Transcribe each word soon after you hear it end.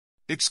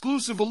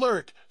Exclusive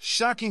alert,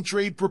 shocking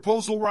trade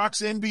proposal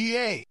rocks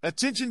NBA.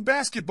 Attention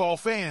basketball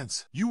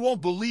fans, you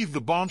won't believe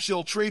the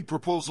bombshell trade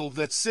proposal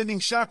that's sending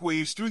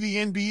shockwaves through the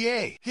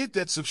NBA. Hit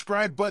that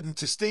subscribe button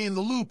to stay in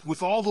the loop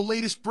with all the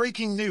latest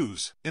breaking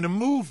news. In a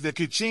move that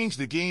could change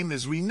the game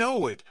as we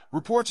know it,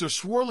 reports are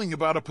swirling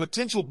about a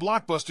potential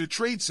blockbuster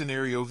trade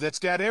scenario that's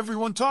got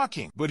everyone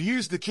talking. But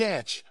here's the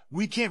catch.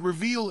 We can't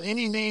reveal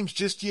any names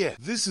just yet.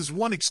 This is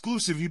one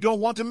exclusive you don't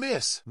want to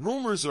miss.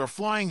 Rumors are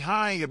flying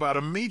high about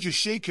a major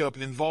shakeup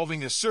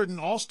involving a certain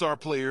all-star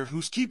player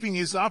who's keeping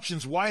his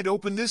options wide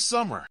open this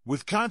summer.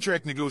 With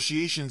contract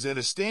negotiations at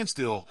a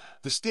standstill,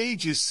 the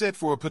stage is set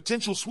for a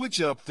potential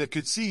switch-up that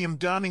could see him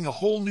donning a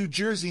whole new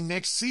jersey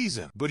next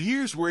season. But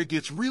here's where it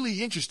gets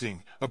really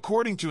interesting.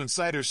 According to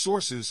insider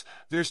sources,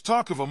 there's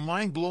talk of a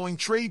mind-blowing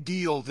trade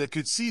deal that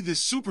could see this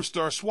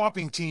superstar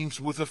swapping teams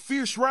with a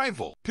fierce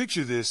rival.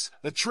 Picture this,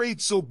 a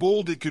trade so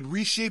bold it could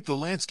reshape the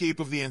landscape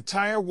of the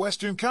entire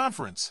Western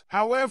Conference.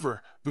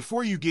 However,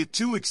 before you get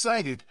too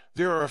excited,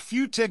 there are a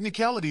few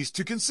technicalities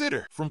to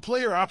consider. From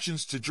player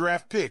options to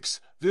draft picks,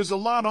 there's a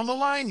lot on the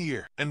line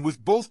here. And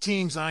with both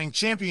teams eyeing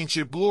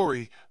championship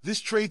glory,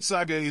 this trade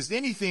saga is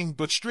anything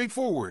but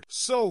straightforward.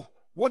 So,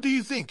 what do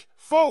you think,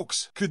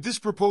 folks? Could this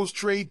proposed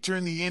trade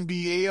turn the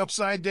NBA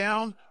upside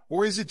down?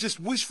 Or is it just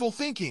wishful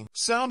thinking?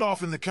 Sound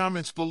off in the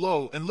comments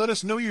below and let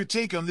us know your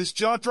take on this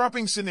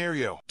jaw-dropping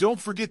scenario. Don't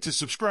forget to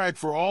subscribe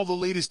for all the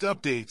latest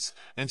updates,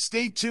 and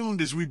stay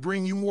tuned as we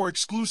bring you more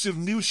exclusive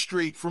news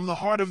straight from the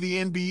heart of the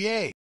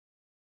NBA.